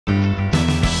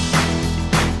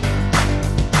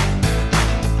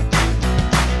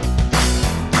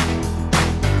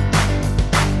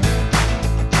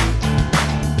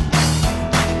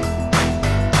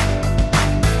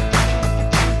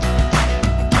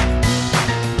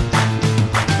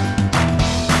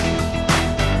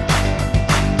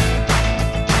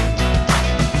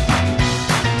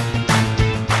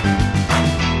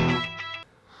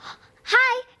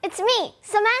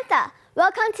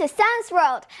Welcome to Sam's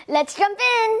World. Let's jump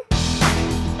in.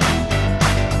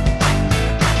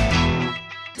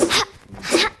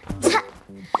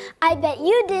 I bet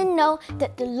you didn't know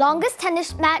that the longest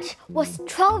tennis match was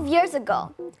 12 years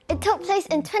ago. It took place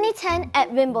in 2010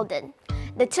 at Wimbledon.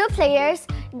 The two players,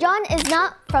 John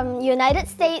Isner from United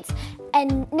States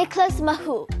and Nicolas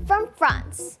Mahut from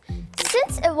France.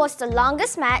 Since it was the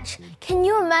longest match, can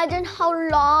you imagine how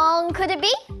long could it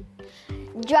be?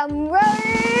 Drum roll!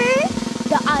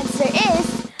 The answer is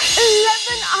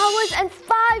 11 hours and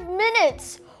 5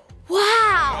 minutes.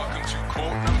 Wow! Welcome to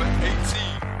court number 18.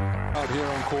 Out here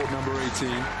on court number 18.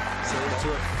 So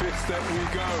to a fifth set we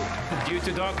go. Due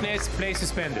to darkness, play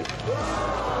suspended.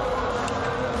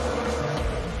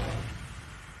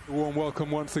 A warm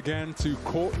welcome once again to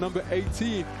court number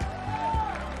 18.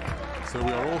 So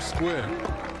we are all square.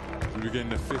 We begin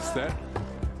the fifth set.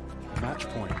 Match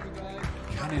point.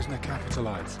 Can Isner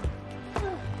capitalize?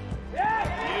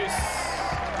 Yes!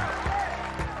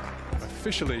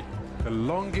 Officially, the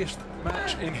longest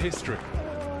match in history.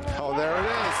 Oh, there it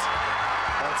is.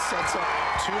 That sets up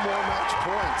 2 more match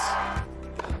points.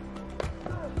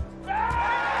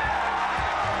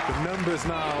 The numbers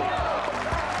now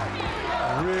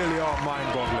really are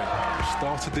mind-boggling.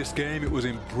 Started this game, it was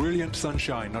in brilliant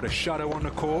sunshine, not a shadow on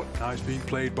the court. Now it's being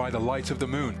played by the light of the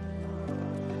moon.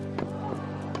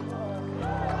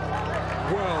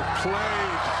 Well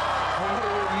played. What a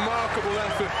remarkable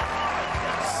effort.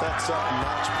 Sets up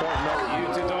match point number.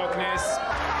 Due to darkness.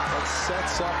 That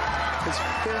sets up his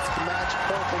 5th match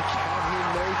point, and can he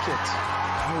make it?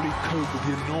 How will he cope with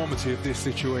the enormity of this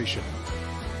situation?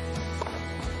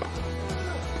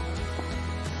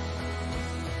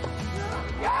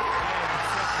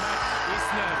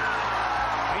 Isner.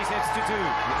 3 sets to 2.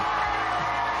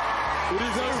 It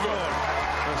is over.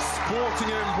 A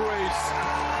sporting embrace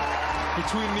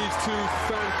between these two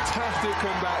fantastic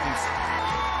combatants.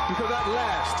 Because at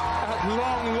last, at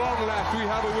long last, we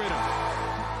have a winner.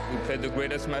 We played the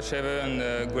greatest match ever and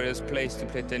the greatest place to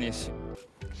play tennis.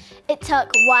 It took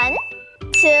 1,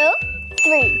 2,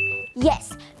 3.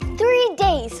 Yes, 3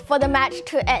 days for the match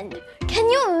to end. Can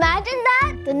you imagine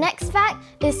that? The next fact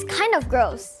is kind of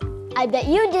gross. I bet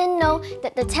you didn't know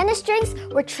that the tennis strings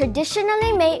were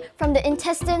traditionally made from the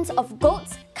intestines of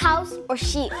goats, cows, or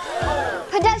sheep.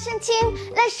 Production team,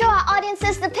 let's show our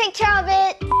audiences the picture of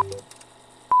it.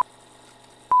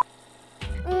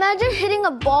 Imagine hitting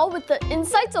a ball with the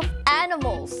insides of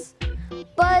animals.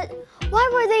 But why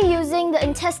were they using the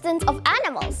intestines of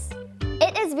animals?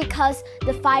 It is because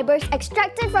the fibers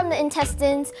extracted from the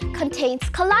intestines contains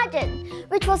collagen,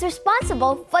 which was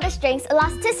responsible for the string's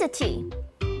elasticity.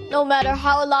 No matter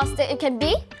how elastic it can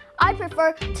be, I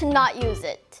prefer to not use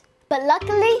it. But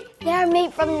luckily, they are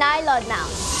made from nylon now.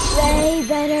 Way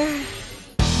better.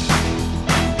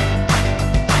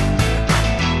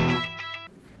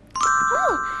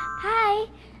 Oh, hi.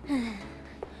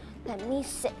 Let me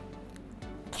sit.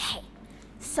 Okay,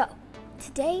 so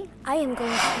today I am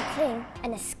going to be playing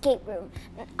an escape room,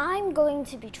 and I'm going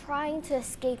to be trying to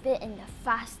escape it in the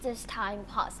fastest time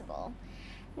possible.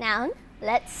 Now,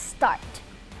 let's start.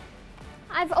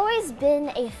 I've always been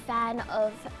a fan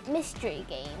of mystery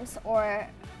games or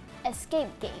escape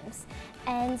games,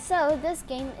 and so this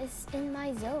game is in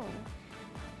my zone.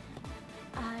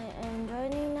 I am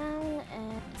joining now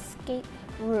an escape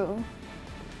room.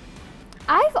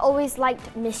 I've always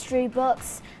liked mystery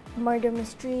books, murder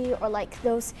mystery, or like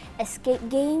those escape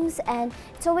games, and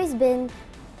it's always been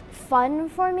fun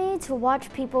for me to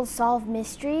watch people solve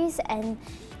mysteries and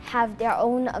have their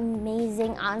own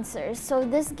amazing answers. So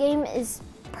this game is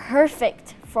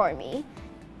perfect for me,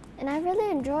 and I really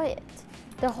enjoy it.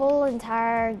 The whole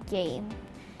entire game.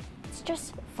 It's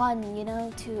just fun, you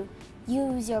know, to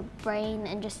use your brain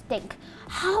and just think,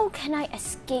 how can I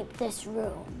escape this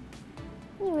room?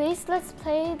 Anyways, let's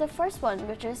play the first one,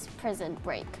 which is Prison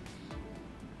Break.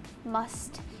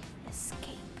 Must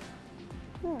escape.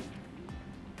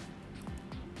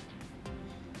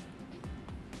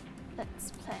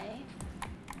 Let's play.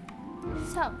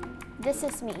 So, this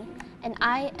is me, and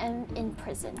I am in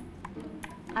prison.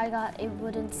 I got a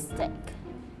wooden stick,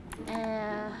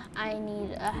 and I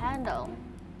need a handle.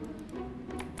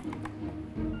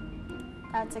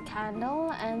 That's a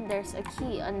candle, and there's a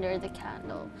key under the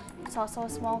candle. There's also a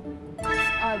small,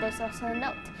 there's also a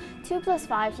note. 2 +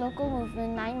 5, local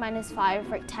movement, 9 - 5,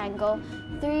 rectangle,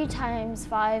 3 ×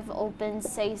 5, open,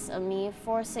 sesame,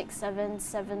 4, 6, 7,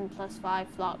 7 + 5,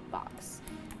 lockbox.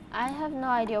 I have no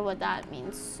idea what that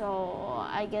means, so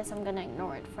I guess I'm gonna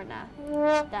ignore it for now.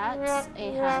 That's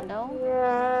a handle.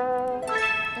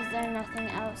 Is there nothing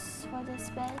else for this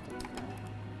bed?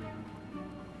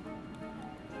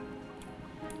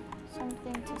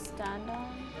 Something to stand on.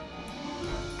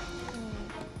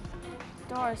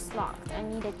 Door is locked. I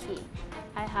need a key.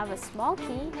 I have a small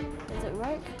key. Does it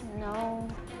work? No,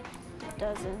 it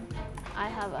doesn't. I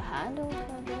have a handle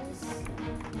for this.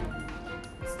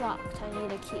 It's locked. I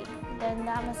need a key. Then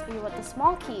that must be what the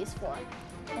small key is for.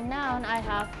 And now I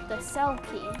have the cell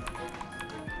key.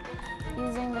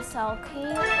 Using the cell key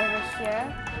over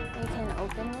here, we can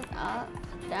open it up.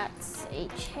 That's a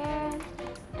chair,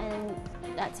 and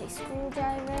that's a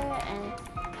screwdriver, and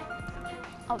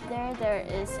up there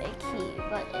is a key,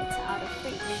 but it's out of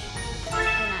reach. And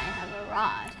I have a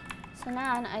rod. So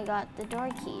now I got the door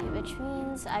key, which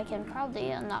means I can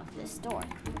probably unlock this door.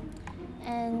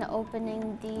 And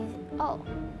opening these, oh,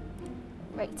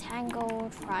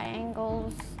 rectangle,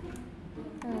 triangles.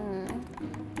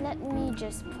 Let me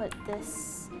just put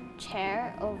this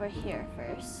chair over here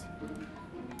first.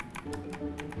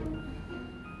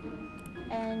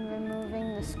 And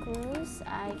removing the screws,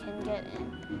 I can get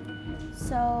in.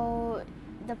 So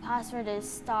the password is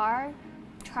star,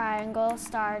 triangle,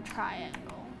 star,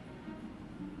 triangle.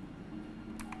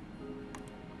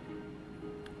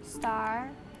 Star,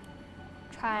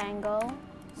 triangle,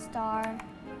 star,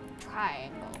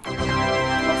 triangle.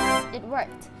 Yes, it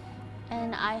worked.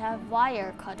 And I have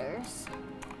wire cutters.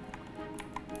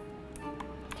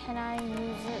 Can I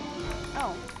use it?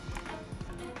 Oh,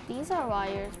 these are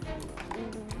wires.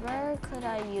 Where could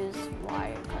I use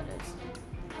wire cutters?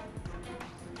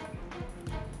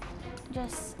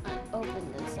 Just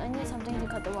open this. I need something to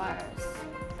cut the wires.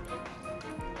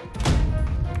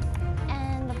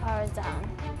 And the power is down.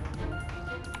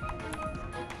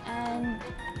 And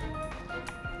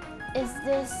is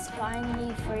this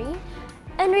finally free?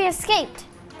 And we escaped.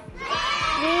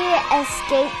 We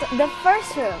escaped the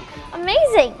first room.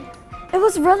 Amazing. It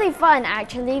was really fun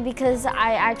actually, because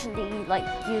I actually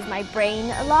used my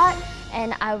brain a lot,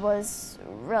 and I was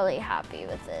really happy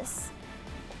with this.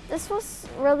 This was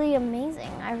really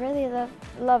amazing. I really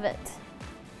love it.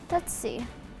 Let's see.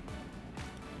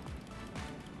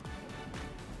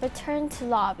 Return to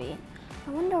lobby.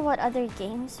 I wonder what other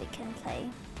games we can play.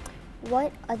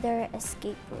 What other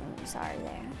escape rooms are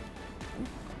there?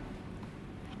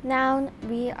 Now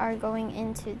we are going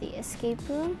into the escape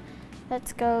room.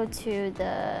 Let's go to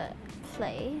the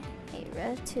play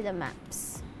area, to the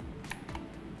maps.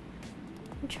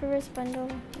 Tourist bundle,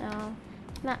 no.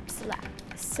 Map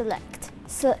select.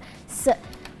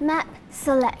 Map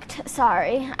select,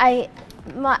 sorry.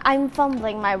 I'm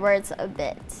fumbling my words a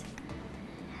bit.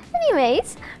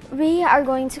 Anyways, we are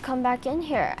going to come back in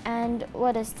here, and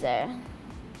what is there?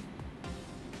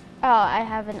 Oh, I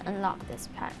haven't unlocked this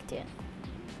pack yet.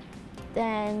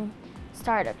 Then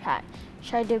starter pack.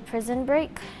 Should I do prison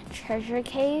break, treasure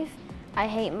cave, I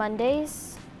hate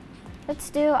Mondays? Let's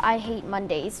do I hate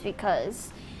Mondays,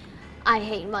 because I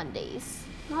hate Mondays.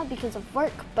 Not because of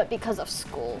work, but because of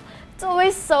school. It's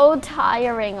always so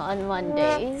tiring on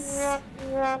Mondays.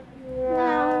 Now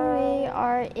we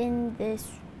are in this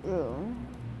room.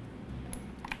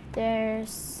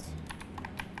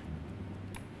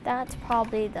 That's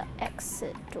probably the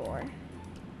exit door.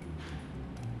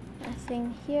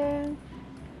 Nothing here.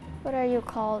 What are you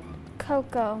called?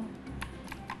 Coco.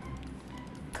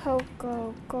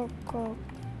 Coco.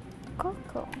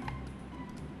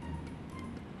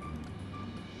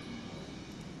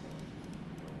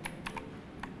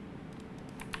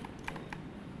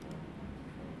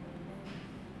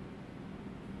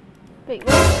 Wait,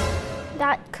 what?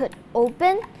 That could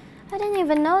open? I didn't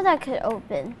even know that could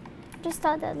open. Just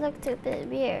thought that looked a bit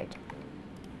weird.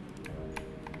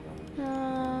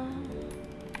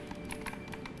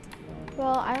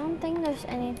 Well, I don't think there's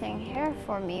anything here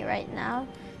for me right now.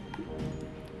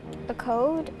 A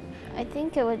code? I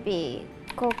think it would be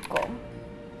Coco.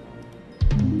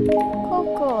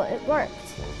 Coco, it worked.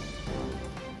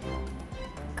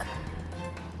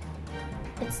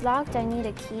 It's locked, I need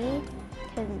a key.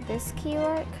 Can this key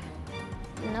work?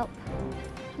 Nope.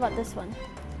 How about this one?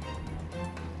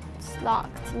 It's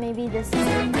locked. Maybe this is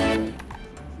it.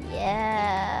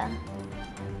 Yeah.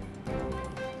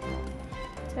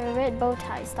 So red bow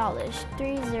tie, stylish,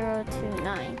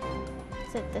 3029.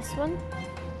 Is it this one?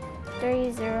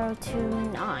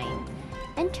 3029.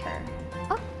 Enter.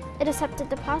 Oh, it accepted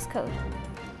the passcode.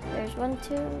 There's 1,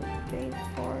 2, 3,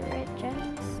 4 red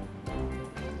gems.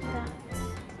 That's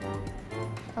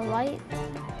a light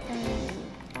and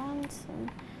bonds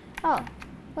and oh,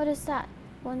 what is that?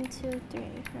 1, 2, 3, 4,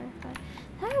 5.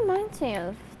 That reminds me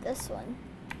of this one.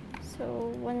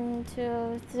 So 1,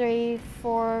 2, 3,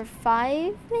 4,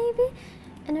 5 maybe?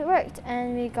 And it worked,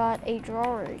 and we got a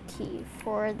drawer key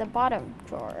for the bottom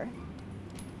drawer.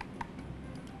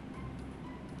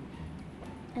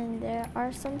 And there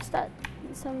are some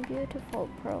beautiful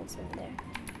pearls in there.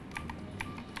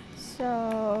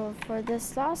 So for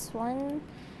this last one,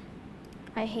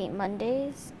 I hate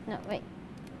Mondays. No, wait.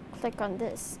 Click on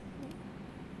this.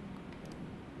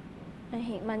 I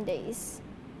hate Mondays.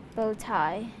 Bow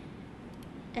tie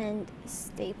and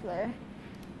stapler.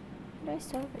 Do I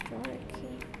still have a drawer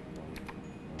key?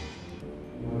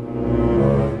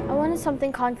 I wanted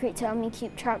something concrete to help me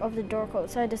keep track of the door code,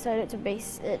 so I decided to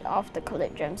base it off the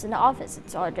colored gems. In the office,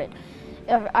 it's ordered.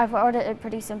 I've ordered it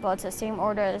pretty simple. It's the same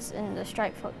order as in the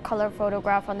striped color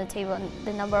photograph on the table and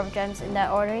the number of gems in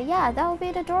that order. Yeah, that will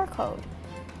be the door code.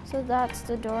 So that's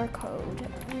the door code.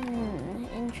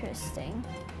 Interesting.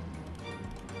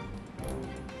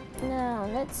 Now,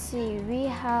 let's see. We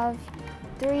have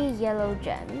 3 yellow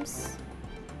gems.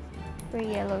 3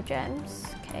 yellow gems.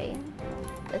 Okay.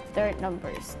 The third number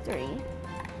is 3.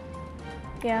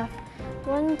 Yeah.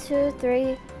 1, 2,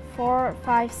 3, 4,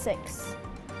 5, 6.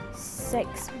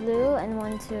 6 blue and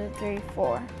 1, 2, 3,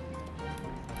 4.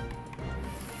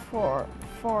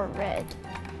 4 red.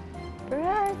 Where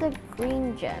are the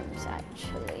green gems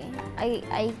actually?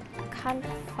 I can't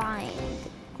find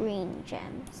green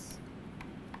gems.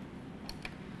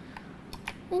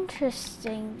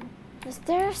 Interesting. Is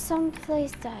there some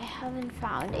place that I haven't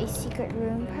found? A secret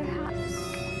room perhaps?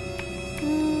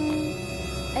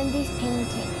 And these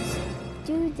paintings,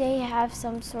 do they have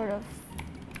some sort of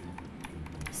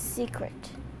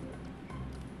secret?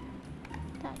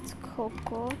 That's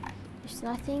cocoa. There's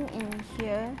nothing in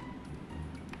here.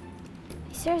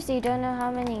 I seriously don't know how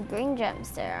many green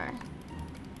gems there are.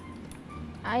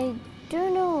 I do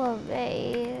know a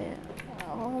way.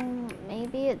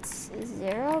 Maybe it's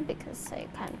 0 because I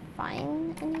can't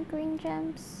find any green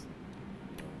gems.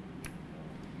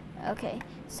 Okay,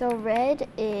 so red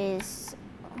is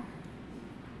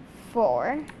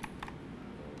 4.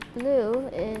 Blue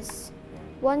is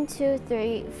 1, 2,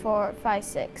 3, 4, 5,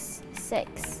 6.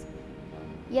 6.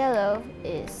 Yellow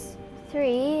is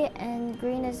 3 and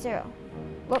green is 0.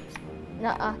 Whoops.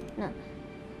 No.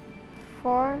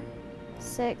 4,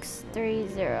 6, 3,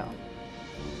 0.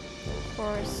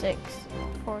 4, 6,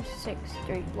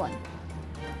 3, 1.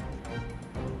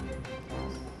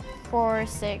 4,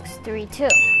 6, 3, 2.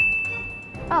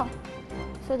 Oh,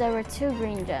 so there were 2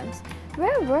 green gems.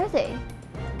 Where were they?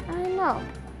 I don't know.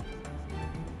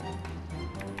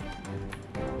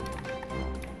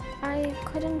 I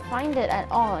couldn't find it at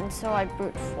all, and so I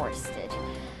brute forced it.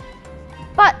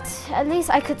 But at least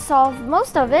I could solve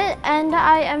most of it, and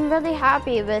I am really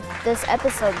happy with this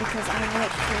episode because I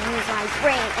managed to use my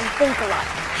brain and think a lot.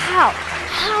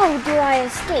 How do I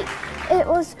escape? It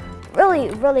was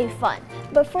really fun.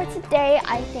 But for today,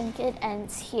 I think it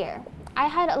ends here. I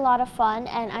had a lot of fun,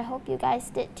 and I hope you guys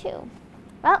did too.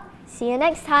 Well, see you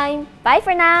next time. Bye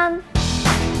for now.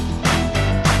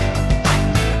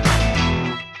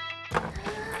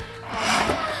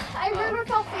 I never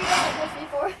felt freedom like this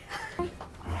before.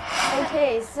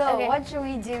 Okay, so what should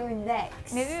we do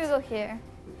next? Maybe we go here.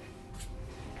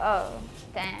 Oh,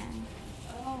 dang.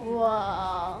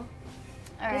 Whoa.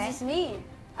 Alright. This is me.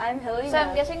 I'm Helena. So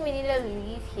I'm guessing we need to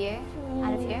leave here,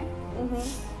 out of here.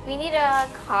 We need a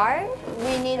card.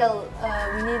 We need a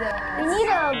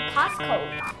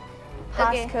Passcode.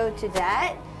 passcode to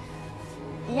that.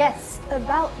 Yes,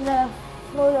 about the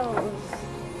photos.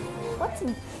 What's...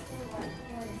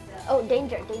 Oh,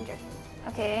 danger.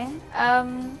 Okay.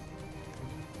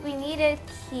 We need a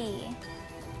key.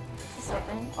 This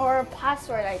open. Or a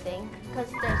password, I think, because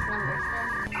there's numbers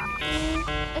there.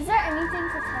 Is there anything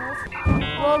to tell us?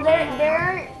 Well, there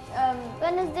are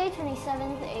Wednesday,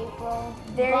 27th April.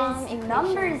 there's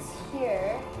numbers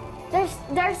here. There's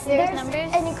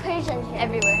numbers an equation here.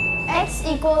 everywhere. X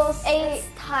equals 8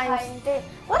 times 3.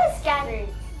 What is scandium?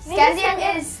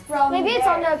 Scandium is from Maybe it's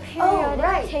on the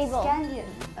periodic table. Scandium.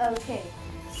 Okay.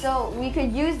 So we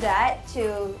could use that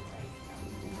to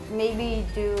maybe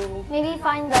Maybe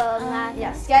find the math.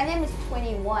 yeah, scandium is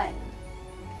 21.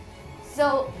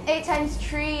 So 8 times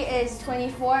 3 is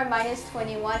 24 minus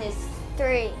 21 is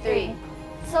 3. 3.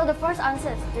 So the first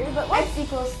answer is 3, but what? X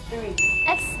equals 3.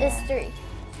 X is 3.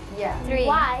 Yeah. 3.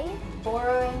 Y?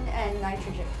 Boron and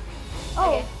nitrogen.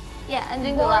 Oh, Okay. Yeah, I'm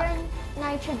doing the luck. boron,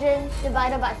 nitrogen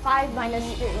divided by 5 minus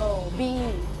 3. Oh,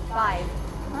 B 5.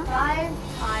 Huh?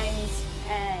 5 times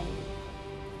and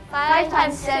 5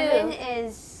 times 7 2.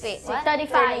 is Wait, what?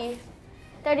 35.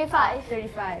 35.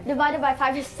 35. Divided by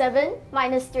 5 is 7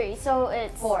 minus 3, so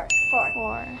it's 4.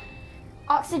 4.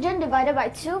 Oxygen divided by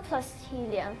 2 plus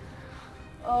helium.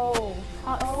 O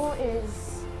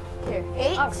is here.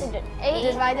 8. Oxygen.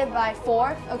 8. Divided by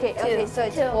 4. Okay, so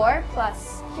it's 2. 4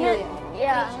 plus helium.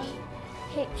 Yeah.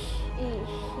 H.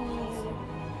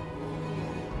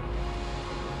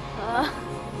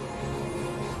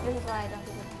 This is why I don't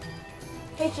do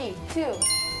it. H-E, 2.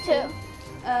 2.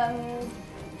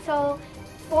 So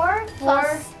 4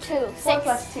 plus 2. 4 6.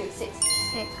 plus 2, 6. 6.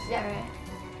 Yeah. Alright.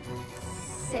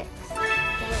 6.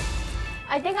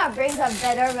 I think our brains are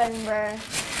better when we're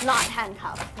not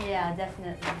handcuffed. Yeah,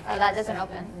 definitely. Oh, that doesn't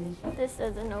open. This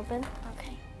doesn't open.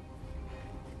 Okay.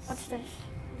 What's this?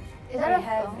 Is that a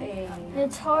have a...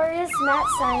 Notorious mad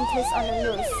scientist on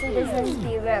the loose. Citizens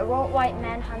beware. Worldwide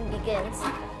manhunt begins.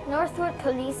 Northwood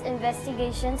Police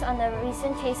investigations on the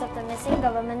recent case of the missing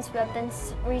Government's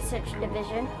Weapons Research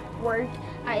Division, word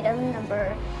item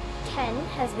number 10,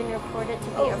 has been reported to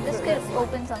be approved. This could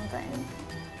open something.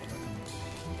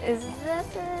 Is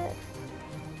this it?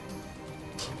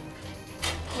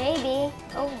 Maybe.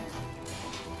 Oh.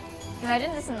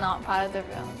 Imagine this is not part of the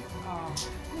room. Oh.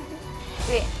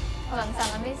 Wait, hold on,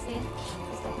 Sam, let me see.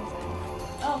 Just look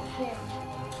inside. Oh, here.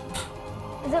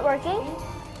 Is it working?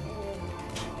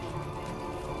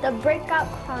 The Breakout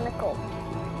Chronicle.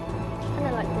 Kind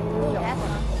of like the New York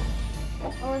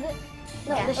Chronicle. Or was it?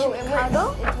 No, Yeah. the Oh, it Chicago?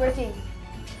 works. It's working.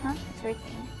 Huh? It's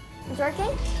working. It's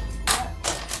working?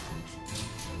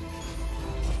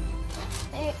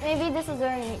 Maybe this is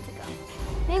where we need to go.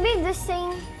 Maybe this thing.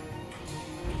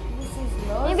 This is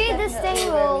yours. Maybe this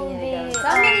thing will be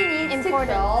Somebody needs important.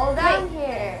 to crawl down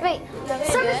here. Wait, Don't we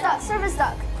do service it? duck, service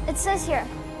duck. It says here.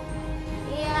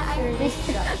 Yeah,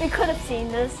 We could have seen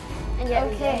this. And yet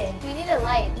we Okay. we need a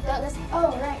light.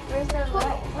 Oh, right. Where's the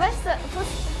light?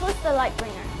 who's the light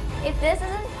bringer? If this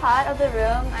isn't part of the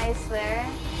room, I swear.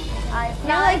 I feel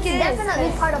No, like it's it is, definitely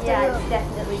 'cause- part of the yeah, room. it's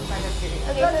definitely part of the room.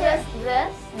 Okay, Look so here. there's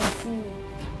this.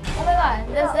 Oh my god,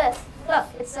 there's this. Look,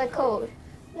 it's a code.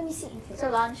 Let me see. It's a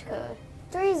launch code.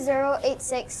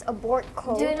 3086 abort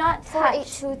code. Do not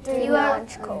touch. 4823 You are-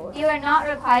 launch code. You are not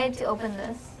required to open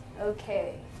this.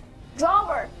 Okay.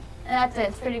 Drawer. And that's it.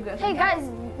 It's pretty good. Hey guys,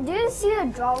 do you see a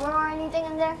drawer or anything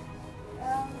in there?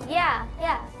 Yeah,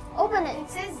 yeah. Open it. It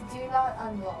says do not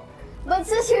unlock. But it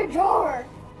says your drawer.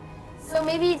 So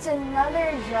maybe it's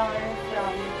another drawer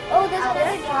from... Oh, there's Out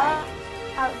another there? drawer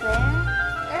out there.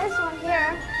 There's one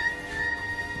here.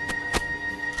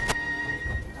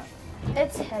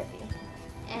 It's heavy.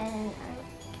 And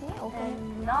can you open it?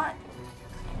 And not...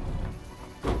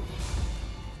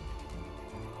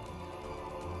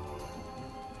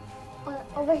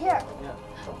 Over here.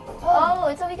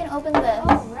 Oh, so we can open this.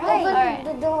 right. Open Alright.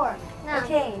 the door. Now.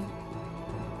 Okay.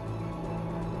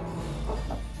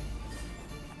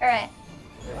 Alright.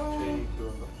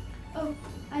 Oh,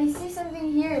 I see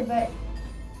something here, but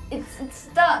it's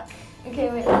stuck. Okay,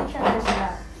 wait, let me try this one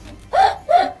out.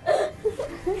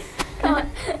 Come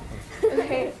on.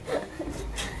 Okay.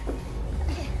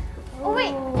 Oh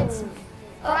wait, it's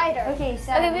brighter. Okay,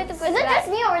 Sam. Okay, we have to put Is it that. just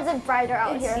me or is it brighter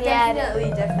out It's here? Yeah,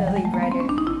 definitely brighter.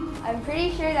 I'm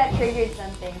pretty sure that triggered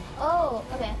something. Oh,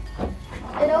 okay.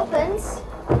 It opens.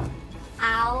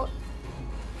 Ow.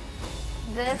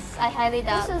 This, I highly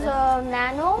doubt. This is a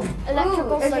manual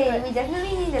electrical okay, circuit. we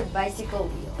definitely need a bicycle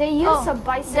wheel. They use Oh, a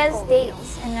bicycle. There's wheel.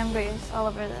 dates and numbers all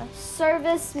over this.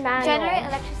 Service manual. Generate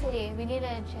electricity. We need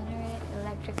to generate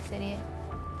electricity.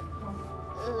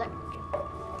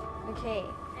 Okay.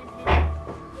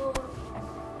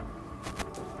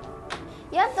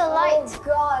 You have the light. Oh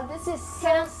god, this is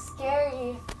so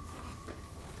scary.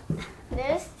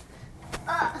 This.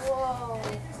 Whoa.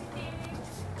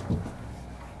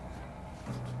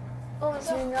 Oh,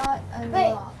 Do not unlock.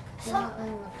 Wait, Do not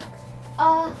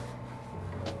unlock.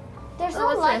 There's Oh, no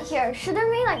what's light this? here. Shouldn't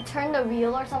we like turn the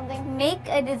wheel or something? Make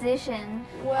a decision.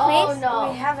 Well, Place- no.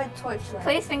 we have a torchlight.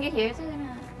 Place finger here.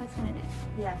 What's gonna do?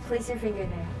 Yeah, place your finger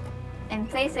there. And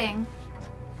placing.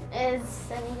 Is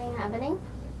anything happening?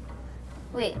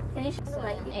 Wait, can you show the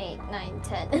light? 8, 9,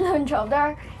 10, 11, 12. There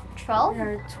are 12? There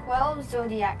are 12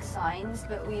 zodiac signs,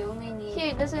 but we only need...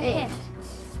 Here, there's a 8. hint.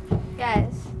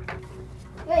 Guys,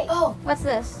 Wait. Oh! what's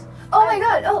this? Oh my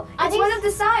god! Oh, I it's think- one of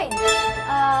the signs!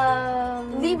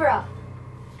 Libra.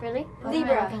 Really? What am I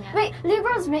Libra. looking at? Wait,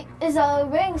 Libra's is a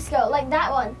weighing scale, like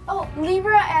that one. Oh,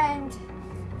 Libra and...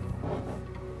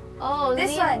 Oh,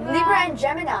 This one. Libra and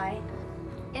Gemini.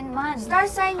 in months. Star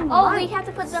sign Oh, month. we have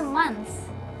to put the months.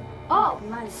 Oh,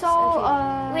 Months, so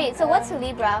okay. Wait, so what's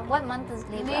Libra? What month is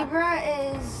Libra? Libra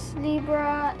is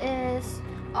Libra is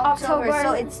October, October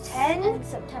so it's 10 and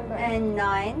September. and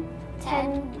 9.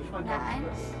 10, 9.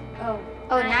 Oh,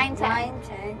 Oh, 9, 10. 9,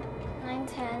 10. 9,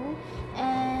 10,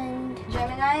 and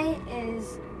Gemini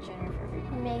is January,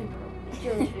 February, May,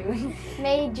 June.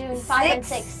 May, June, 5 and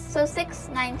 6. So 6,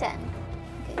 9, 10.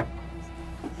 Okay.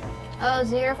 Oh,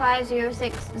 0, 5, 0,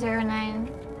 6, 0, 9,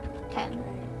 10.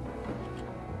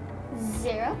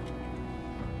 0.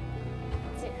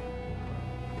 0.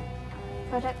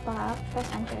 Project bar, press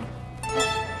enter.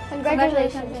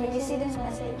 Congratulations, when you see this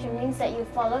message, it means that you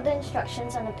followed the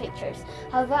instructions on the pictures.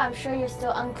 However, I'm sure you're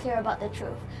still unclear about the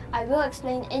truth. I will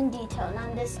explain in detail.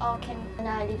 Now this all can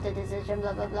now leave the decision,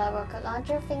 blah blah blah, rocket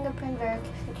launcher, fingerprint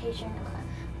verification,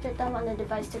 put your thumb on the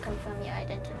device to confirm your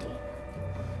identity.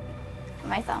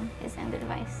 My thumb is in the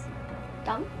device.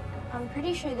 Thumb? I'm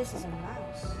pretty sure this is a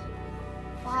mouse.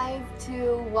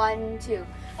 5212.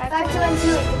 5212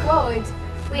 is the code.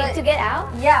 Wait, to get out?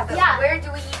 Yeah, but Yeah. where do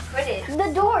we put it?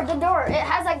 The door. It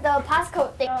has like the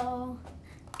passcode thing. Oh,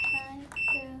 5,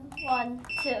 2, 1,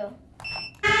 2.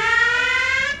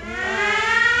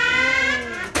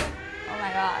 Oh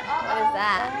my god, what is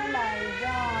that? Oh my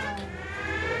god.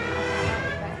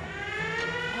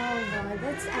 Oh god,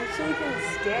 that's actually kind of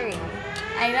scary.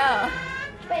 I know.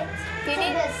 Wait, Do you take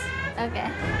need this? Okay.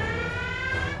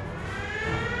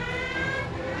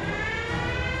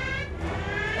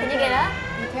 Can you get up?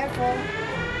 Be careful.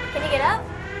 Can you get up?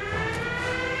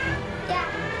 Yeah.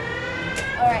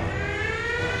 Alright.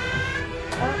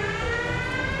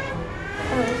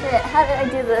 Oh shit, how did I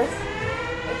do this?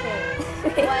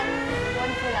 Okay.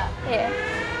 one foot up. Here.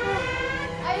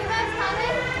 Are you guys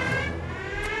coming?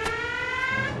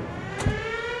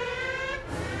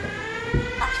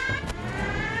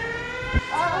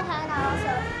 Oh, Hannah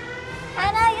also.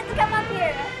 Hannah, you have to come up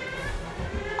here.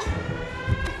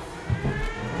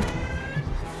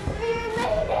 We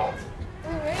made it.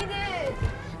 We made it!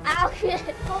 Ow, shit.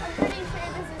 Oh, I'm pretty sure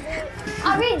this is it.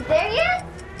 Are we there yet?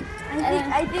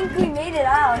 I think we made it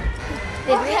out.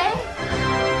 Did Okay.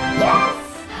 Yes!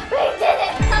 We did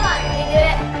it! Come on, we did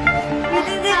it. We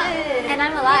did it! And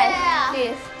I'm alive. Yeah.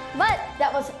 Jeez. But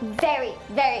that was very,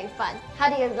 very fun. How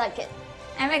do you like it?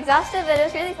 I'm exhausted, but it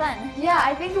was really fun. Yeah,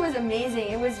 I think it was amazing.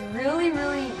 It was really,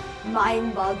 really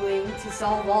mind-boggling to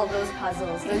solve all those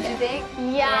puzzles, don't you think?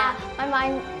 Yeah, my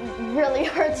mind really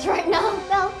hurts right now.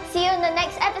 Well, see you in the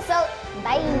next episode.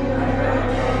 Bye.